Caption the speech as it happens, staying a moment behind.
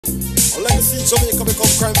Let me see Jamaica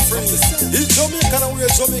become crime free. In Jamaica and we're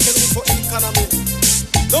Jamaican for economy.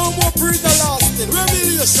 No more breeder lasting.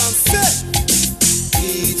 Revelation set.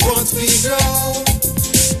 Eat what we grow.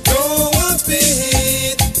 Grow what we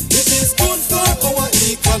eat. It is good for our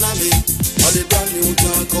economy.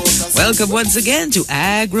 Welcome once again to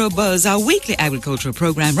Agrobuzz, our weekly agricultural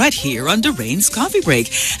program right here on Doreen's Coffee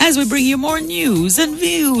Break, as we bring you more news and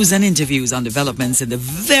views and interviews on developments in the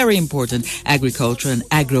very important agriculture and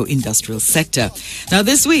agro-industrial sector. Now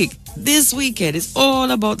this weekend is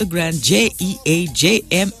all about the grand JEA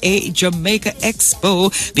JMA Jamaica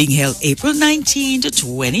Expo being held April 19 to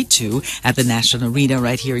 22 at the National Arena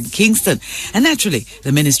right here in Kingston. And naturally,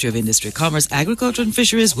 the Ministry of Industry, Commerce, Agriculture and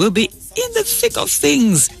Fisheries will be in the thick of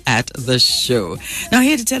things at the show. Now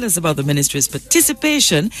here to tell us about the Ministry's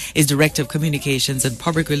participation is Director of Communications and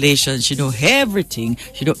Public Relations. She knows everything.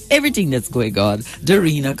 She knows everything that's going on.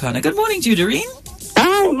 Doreen O'Connor. Good morning to you, Doreen.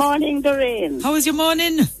 Hi, morning, Doreen. How was your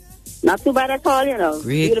morning? Not too bad at all, you know.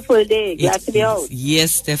 Great. Beautiful day. Glad to be out.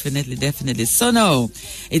 Yes, definitely. So now,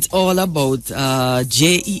 it's all about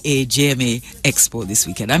JEA JMA Expo this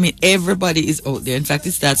weekend. I mean, everybody is out there. In fact,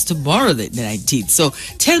 it starts tomorrow, the 19th. So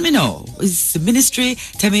tell me now, is the ministry,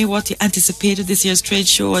 tell me what you anticipate of this year's trade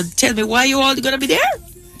show, and tell me why you all going to be there.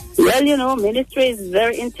 Well, you know, ministry is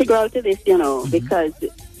very integral to this, you know, because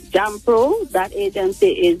JAMPRO, that agency,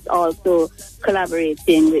 is also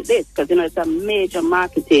collaborating with this because, you know, it's a major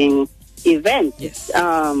marketing event. Yes.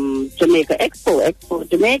 Jamaica Expo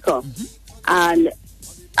Jamaica. And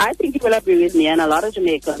I think you will agree with me, and a lot of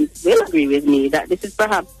Jamaicans will agree with me, that this is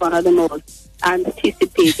perhaps one of the most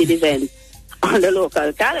anticipated events on the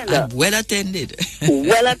local calendar. And well attended.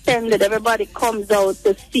 Well attended. Everybody comes out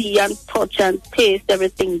to see and touch and taste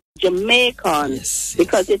everything Jamaican,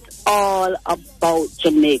 because it's all about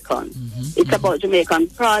Jamaican. It's about Jamaican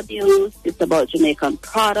produce, it's about Jamaican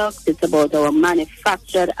products, it's about our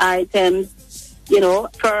manufactured items, you know,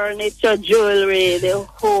 furniture, jewellery, the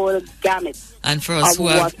whole gamut. And for us who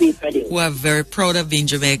are very proud of being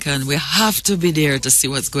Jamaican, we have to be there to see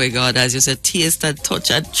what's going on. As you said, taste and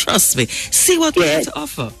touch and trust me. See what we have to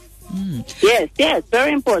offer. Yes,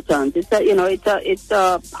 very important. It's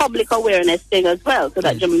a public awareness thing as well, so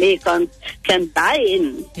that Jamaicans can buy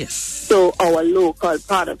in to our local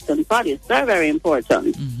products and produce. Very, very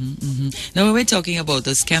important. Now, when we're talking about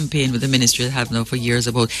this campaign with the ministry that have now for years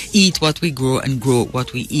about eat what we grow and grow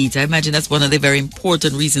what we eat, I imagine that's one of the very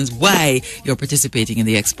important reasons why you're participating in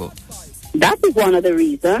the expo. That is one of the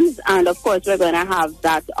reasons, and of course we're going to have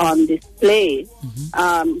that on display.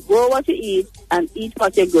 Grow what you eat and eat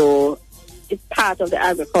what you grow is part of the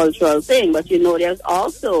agricultural thing, but you know there's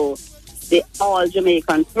also the all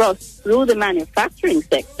Jamaican thrust through the manufacturing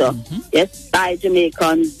sector. Yes, buy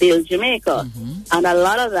Jamaican, build Jamaica. And a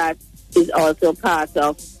lot of that is also part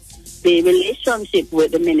of the relationship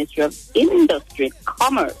with the Ministry of Industry,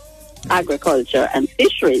 Commerce, Agriculture and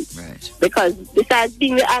Fisheries. Because besides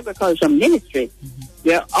being the Agriculture Ministry,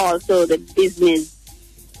 we are also the Business,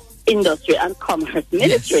 Industry and Commerce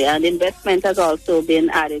Ministry, and investment has also been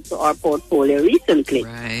added to our portfolio recently.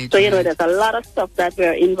 So, you know, there's a lot of stuff that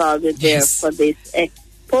we're involved with there for this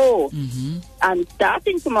expo. And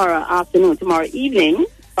starting tomorrow evening,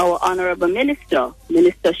 our Honorable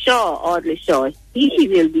Minister Shaw, Audley Shaw, he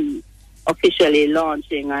will be officially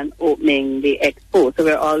launching and opening the expo. So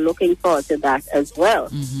we're all looking forward to that as well.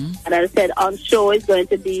 And as I said, on show is going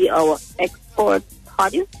to be our export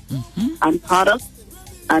produce and products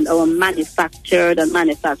and our manufactured and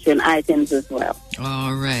manufacturing items as well.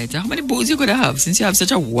 All right. How many booths you going to have since you have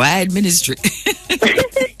such a wide ministry?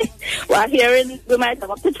 Well, here we might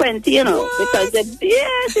have up to 20, you know, because there's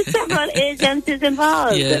several agencies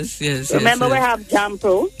involved. Remember, we have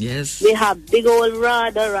JAMPRO. We have big old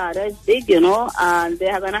Rada is big, you know, and they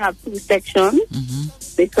are going to have 2 sections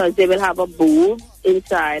because they will have a booth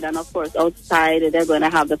inside, and of course outside they're going to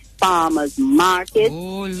have the farmers market.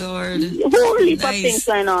 Oh Lord, whole heap of things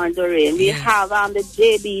going on, Doreen. We have the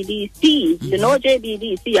JBDC. You know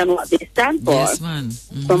JBDC and what they stand for? Yes, man.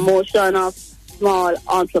 Promotion of small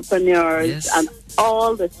entrepreneurs and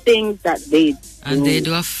all the things that they do. And they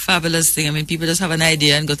do a fabulous thing. I mean, people just have an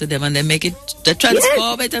idea and go to them and they make it, they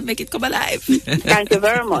transform it and make it come alive. Thank you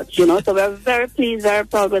very much. You know, so we're very pleased, very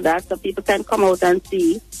proud with that. So people can come out and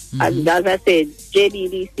see. As I said,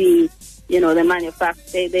 JBDC, you know,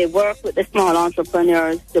 they work with the small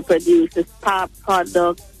entrepreneurs to produce the spa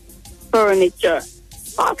products, furniture,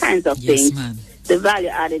 all kinds of things. Man. The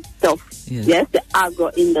value-added stuff. The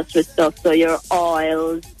agro-industry stuff. So your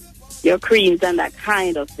oils, your creams and that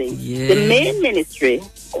kind of thing. The main ministry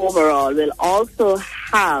overall will also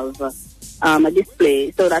have a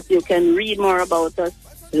display so that you can read more about us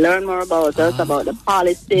learn more about us, about the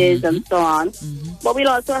policies and so on. But we'll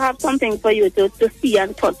also have something for you to see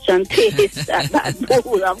and touch and taste at that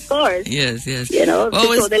booth, of course. Yes, yes. You know, to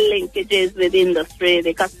show the linkages with industry,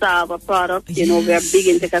 the cassava product. You know, we're big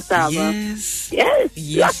into cassava. Yes,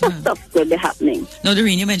 lots of stuff could be happening. Now,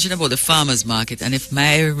 Doreen, you mentioned about the farmers market, and if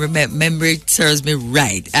my memory serves me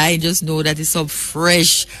right, I just know that it's some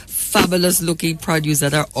fresh, fabulous looking produce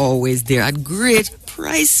that are always there at great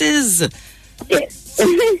prices. Yes.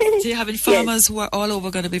 Do you have any farmers who are all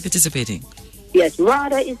over going to be participating? Yes,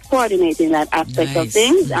 RADA is coordinating that aspect of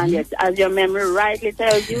things. And yes, as your memory rightly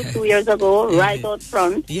tells you, 2 years ago, right out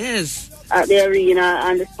front, at the arena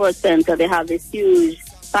and the sports center, they have this huge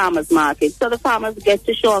farmers market. So the farmers get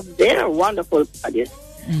to show off their wonderful produce.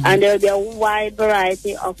 And there'll be a wide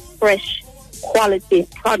variety of fresh quality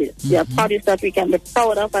produce. There are produce that we can be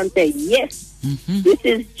proud of and say, yes, this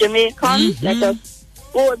is Jamaican. Let us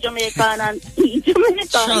go Jamaican and eat Jamaican.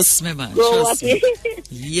 Trust me, man. Trust me.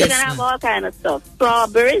 Yes, we're going to have all kind of stuff.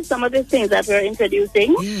 Strawberries, some of the things that we're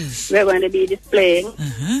introducing. Yes. We're going to be displaying.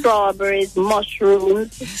 Strawberries,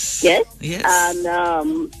 mushrooms. Yes. And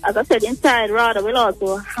as I said, inside RADA, we'll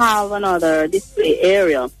also have another display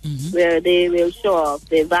area where they will show off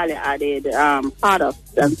the value-added products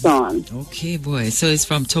and so on. Okay, boy. So it's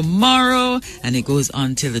from tomorrow and it goes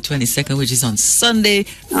on till the 22nd, which is on Sunday.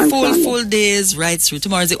 Full days right through.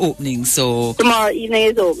 Tomorrow's the opening, so... Tomorrow evening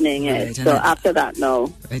is opening, yes. Right, so after that,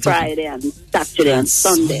 no. Right, Friday and Saturday and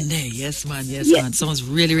Sunday. Yes, man. Sounds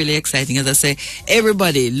really, really exciting. As I say,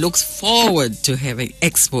 everybody looks forward to having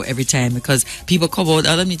Expo every time because people come out.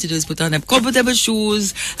 All they need to do is put on them comfortable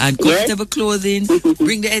shoes and comfortable clothing,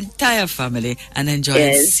 bring the entire family and enjoy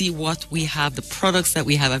and see what we have, the products that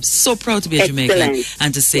we have. I'm so proud to be a Jamaican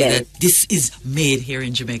and to say that this is made here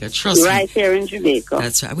in Jamaica. Trust me. Right here in Jamaica.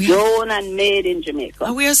 That's right. Grown and made in Jamaica.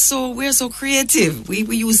 And we're so creative. We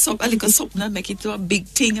use a little something and make it to a big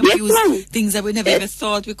thing, and we use things that we never ever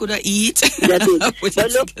thought we could eat. That's it.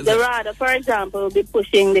 But look, the RADA, for example, will be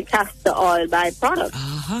pushing the castor oil byproduct.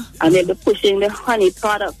 And they'll be pushing the honey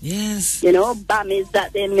product. Yes. You know, bammies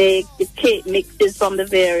that they make, the cake mixes from the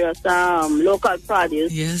various local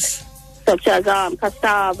produce. Yes. Such as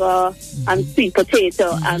cassava and sweet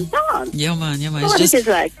potato and so on. Yeah, man. So what it is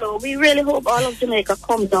like. So we really hope all of Jamaica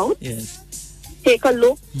comes out. Yes. Take a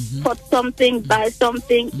look, touch something, buy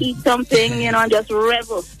something, eat something, you know, and just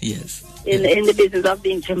revel. Yes. In the business of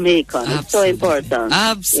being Jamaican. It's so important.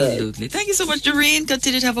 Absolutely. Thank you so much, Doreen.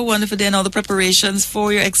 Continue to have a wonderful day and all the preparations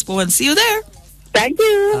for your expo, and see you there. Thank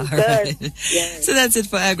you. All right. Yes. So that's it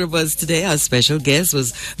for Agrobuzz today. Our special guest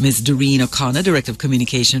was Ms. Doreen O'Connor, Director of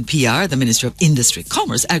Communication PR, the Ministry of Industry,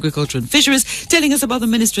 Commerce, Agriculture and Fisheries, telling us about the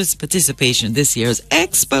Ministry's participation in this year's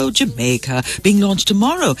Expo Jamaica, being launched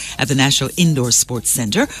tomorrow at the National Indoor Sports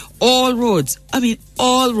Center. All roads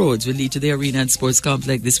will lead to the arena and sports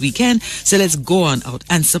complex this weekend. So let's go on out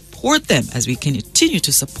and support them as we continue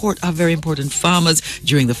to support our very important farmers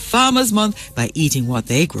during the Farmers Month by eating what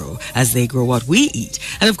they grow as they grow what we eat.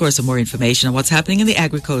 And of course, for more information on what's happening in the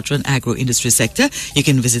agriculture and agro-industry sector, you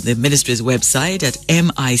can visit the ministry's website at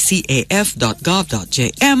micaf.gov.jm.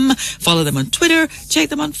 Follow them on Twitter, check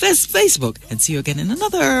them on Facebook, and see you again in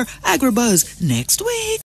another Agrobuzz next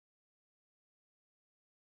week.